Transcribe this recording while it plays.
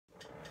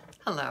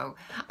Hello,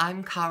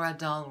 I'm Cara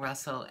Dahl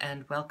Russell,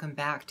 and welcome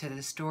back to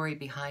The Story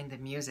Behind the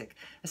Music,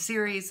 a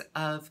series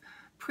of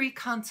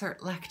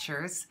pre-concert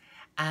lectures.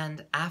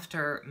 And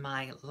after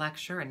my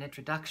lecture and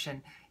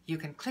introduction, you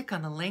can click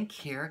on the link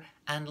here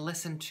and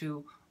listen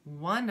to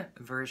one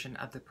version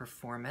of the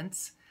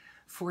performance.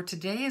 For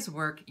today's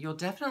work, you'll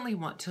definitely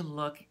want to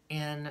look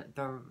in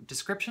the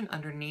description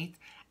underneath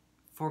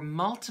for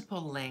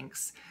multiple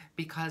links,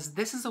 because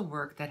this is a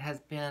work that has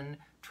been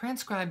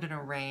transcribed and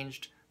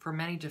arranged for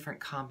many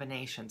different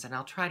combinations, and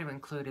I'll try to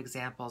include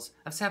examples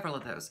of several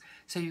of those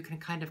so you can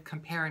kind of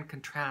compare and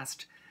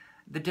contrast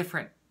the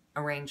different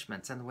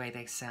arrangements and the way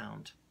they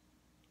sound.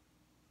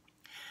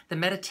 The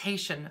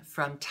Meditation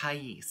from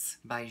Thais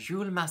by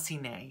Jules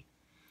Massenet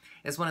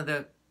is one of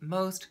the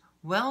most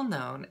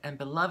well-known and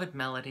beloved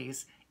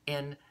melodies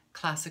in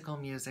classical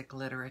music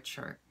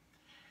literature.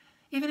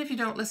 Even if you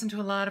don't listen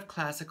to a lot of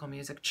classical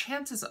music,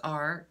 chances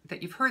are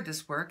that you've heard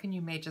this work and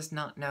you may just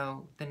not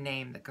know the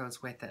name that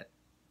goes with it.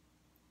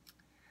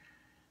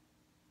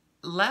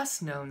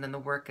 Less known than the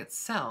work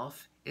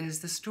itself is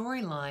the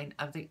storyline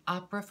of the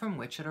opera from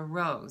which it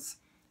arose,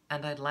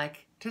 and I'd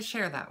like to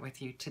share that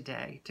with you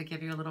today to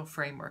give you a little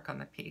framework on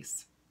the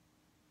piece.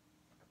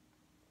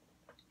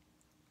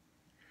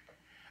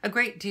 A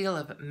great deal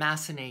of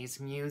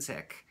Massenet's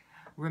music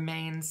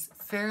remains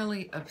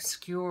fairly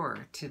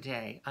obscure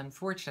today,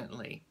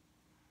 unfortunately.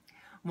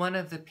 One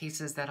of the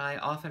pieces that I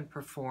often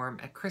perform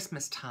at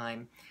Christmas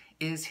time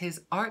is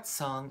his art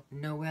song,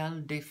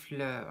 Noël des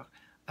Fleurs,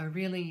 a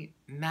really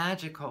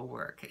magical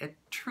work. It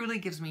truly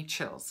gives me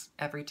chills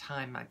every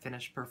time I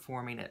finish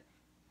performing it.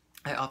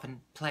 I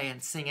often play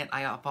and sing it.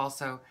 I have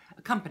also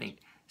accompanied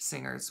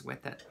singers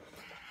with it.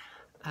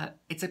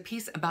 It's a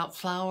piece about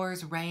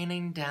flowers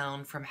raining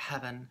down from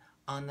heaven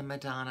on the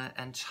Madonna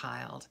and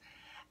Child.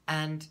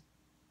 And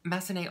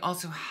Massenet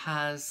also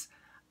has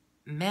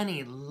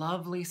many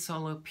lovely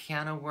solo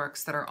piano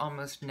works that are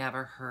almost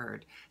never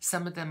heard.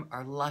 Some of them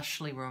are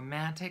lushly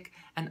romantic,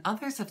 and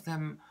others of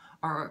them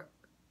are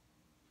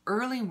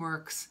early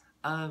works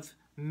of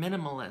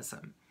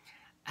minimalism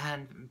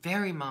and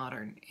very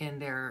modern in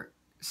their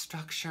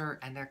structure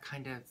and their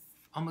kind of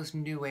almost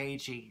new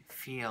agey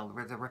feel,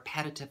 or the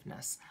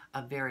repetitiveness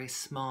of very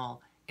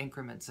small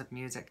increments of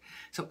music.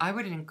 So I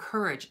would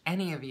encourage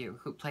any of you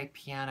who play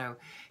piano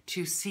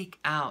to seek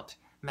out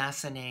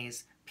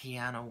Massenet's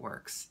piano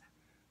works.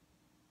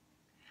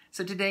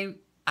 So today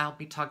I'll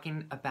be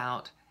talking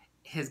about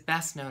his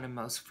best known and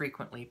most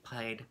frequently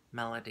played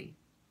melody.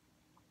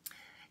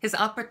 His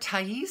opera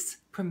Thais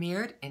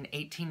premiered in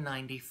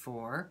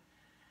 1894,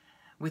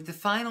 with the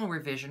final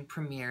revision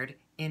premiered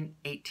in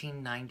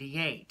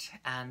 1898.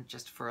 And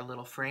just for a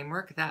little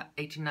framework, that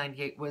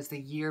 1898 was the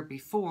year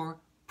before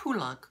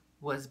Poulenc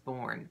was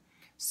born.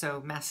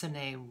 So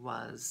Massenet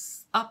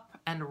was up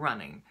and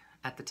running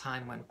at the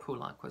time when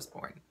Poulenc was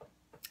born.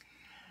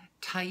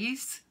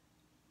 Thais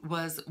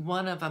was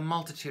one of a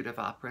multitude of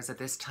operas at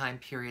this time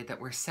period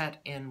that were set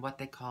in what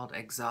they called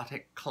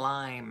exotic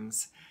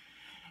climes.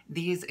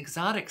 These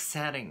exotic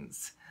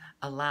settings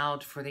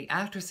allowed for the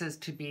actresses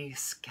to be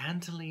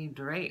scantily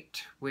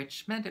draped,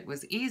 which meant it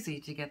was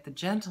easy to get the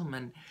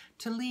gentlemen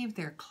to leave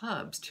their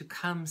clubs to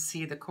come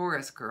see the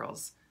chorus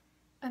girls,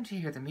 and to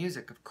hear the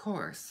music, of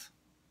course.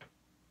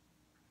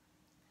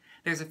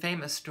 There's a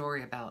famous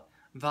story about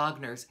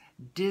Wagner's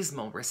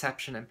dismal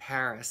reception in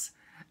Paris,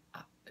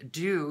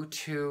 due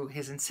to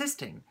his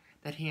insisting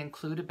that he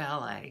include a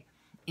ballet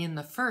in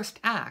the first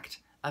act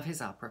of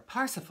his opera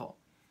Parsifal.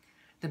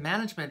 The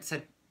management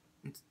said,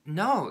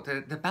 no,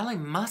 the ballet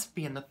must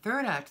be in the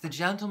third act. The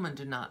gentlemen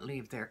do not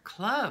leave their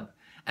club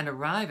and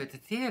arrive at the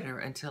theater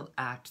until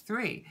Act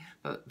 3.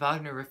 But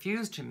Wagner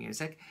refused to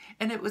music,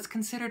 and it was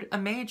considered a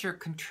major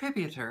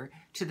contributor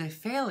to the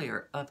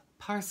failure of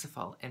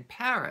Parsifal in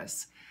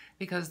Paris,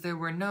 because there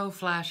were no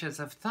flashes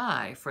of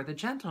thigh for the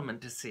gentlemen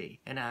to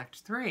see in Act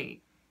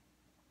 3.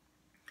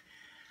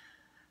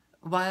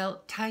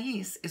 While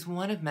Thais is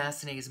one of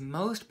Massenet's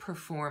most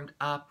performed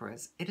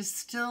operas, it is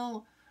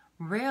still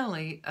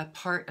rarely a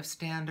part of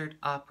standard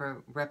opera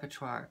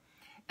repertoire,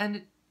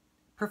 and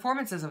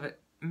performances of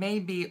it may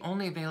be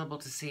only available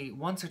to see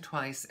once or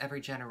twice every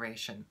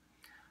generation.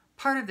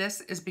 Part of this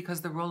is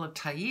because the role of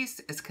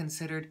Thais is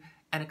considered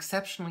an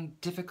exceptionally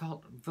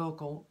difficult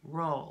vocal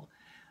role.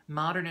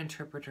 Modern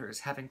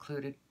interpreters have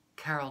included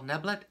Carol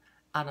Neblett,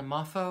 Anna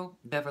Moffo,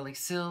 Beverly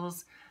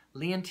Sills,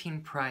 Leontine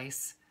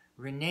Price,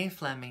 Renee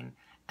Fleming,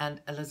 and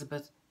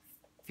Elizabeth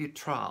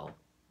Futrall.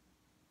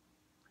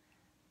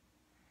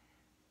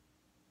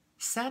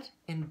 Set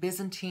in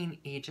Byzantine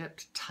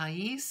Egypt,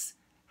 Thais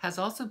has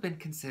also been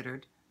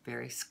considered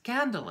very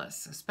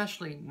scandalous,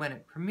 especially when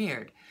it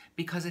premiered,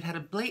 because it had a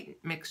blatant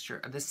mixture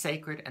of the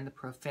sacred and the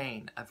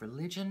profane, of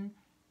religion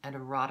and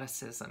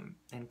eroticism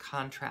in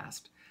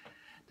contrast.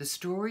 The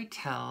story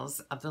tells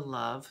of the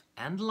love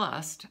and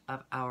lust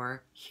of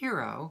our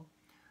hero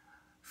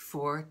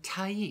for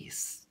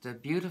Thais, the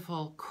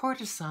beautiful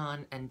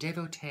courtesan and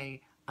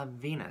devotee of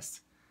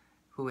Venus,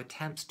 who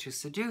attempts to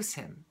seduce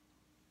him.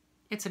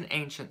 It's an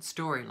ancient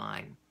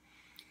storyline,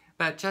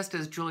 But just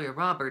as Julia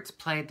Roberts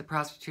played the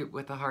prostitute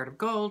with a heart of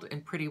gold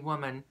in Pretty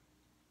Woman,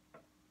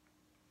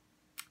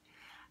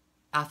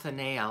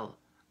 Athenael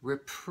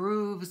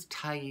reproves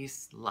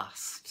Thais'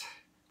 lust.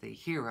 The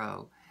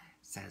hero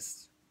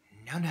says,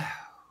 no, no.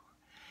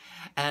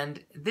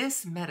 And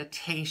this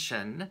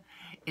meditation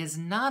is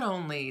not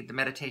only the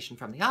meditation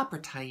from the opera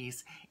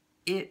Thais,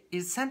 it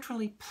is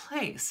centrally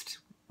placed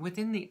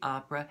within the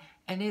opera,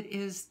 and it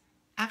is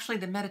actually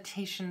the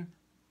meditation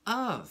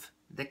of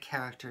the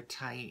character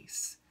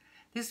Thais.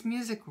 This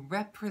music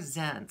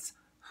represents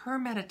her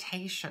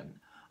meditation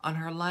on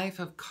her life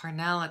of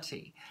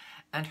carnality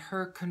and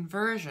her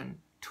conversion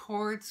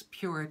towards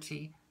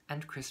purity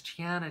and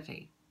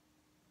Christianity.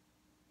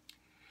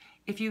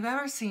 If you've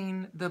ever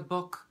seen the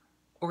book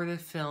or the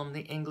film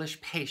The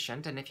English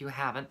Patient, and if you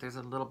haven't, there's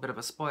a little bit of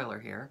a spoiler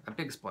here, a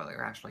big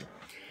spoiler actually.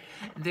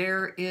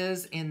 There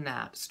is in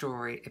that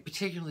story a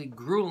particularly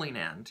grueling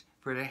end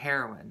for the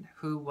heroine,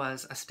 who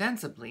was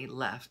ostensibly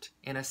left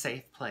in a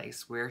safe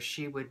place where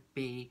she would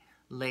be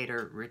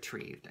later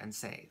retrieved and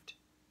saved.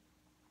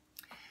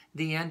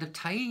 The end of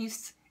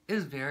Thais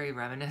is very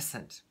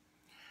reminiscent.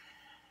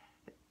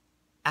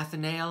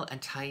 Athenael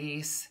and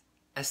Thais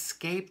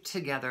escape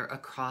together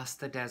across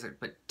the desert,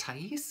 but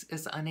Thais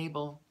is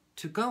unable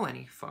to go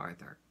any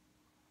farther.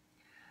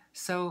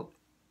 So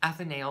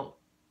Athenael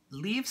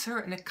leaves her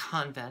in a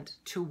convent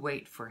to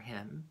wait for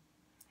him,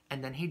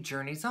 and then he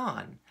journeys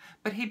on,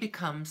 but he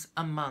becomes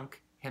a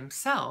monk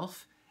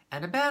himself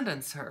and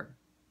abandons her.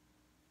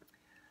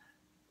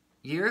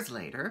 Years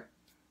later,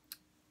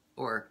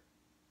 or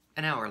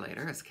an hour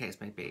later, as the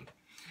case may be,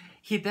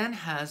 he then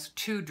has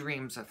two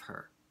dreams of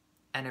her.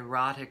 An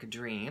erotic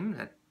dream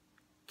that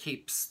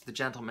keeps the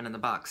gentleman in the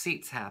box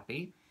seats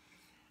happy,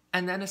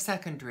 and then a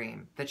second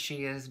dream that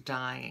she is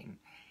dying.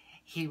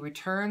 He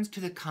returns to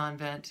the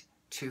convent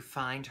to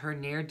find her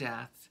near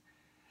death,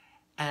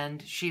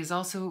 and she is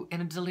also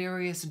in a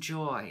delirious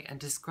joy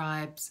and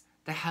describes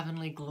the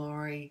heavenly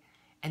glory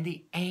and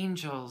the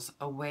angels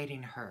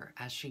awaiting her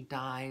as she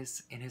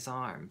dies in his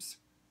arms.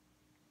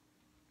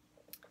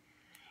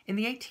 In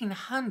the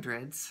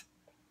 1800s,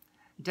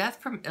 death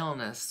from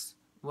illness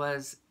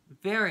was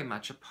very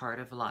much a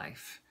part of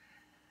life.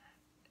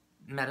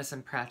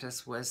 Medicine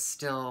practice was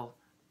still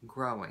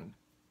growing.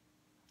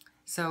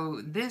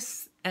 So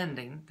this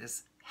ending,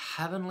 this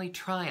heavenly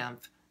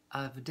triumph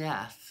of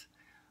death,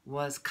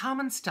 was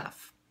common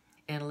stuff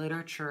in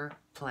literature,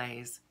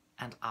 plays,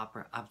 and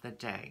opera of the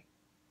day.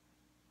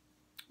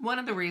 One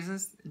of the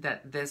reasons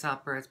that this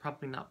opera is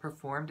probably not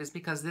performed is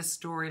because this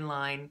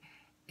storyline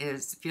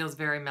feels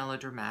very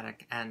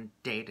melodramatic and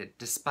dated,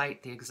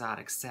 despite the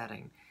exotic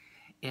setting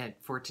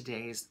for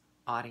today's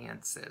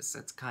audiences.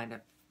 It's kind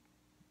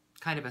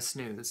of a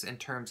snooze in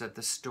terms of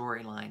the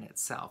storyline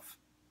itself.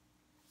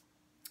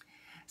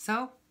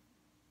 So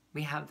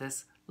we have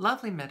this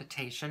lovely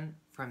meditation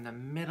from the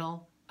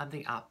middle of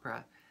the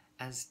opera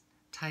as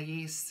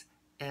Thais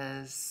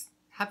is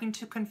having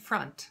to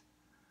confront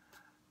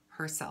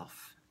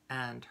herself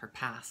and her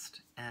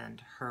past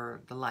and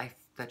the life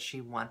that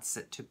she wants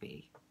it to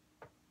be.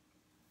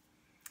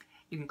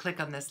 You can click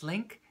on this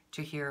link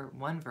to hear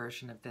one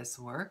version of this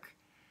work.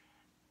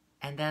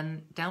 And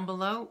then down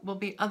below will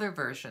be other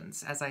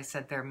versions. As I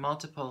said, there are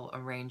multiple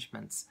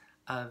arrangements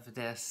of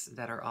this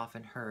that are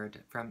often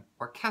heard, from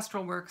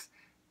orchestral works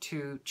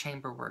to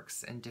chamber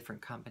works in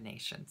different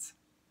combinations.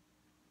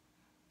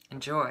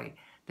 Enjoy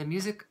the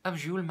music of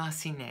Jules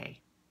Massenet.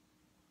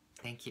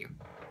 Thank you.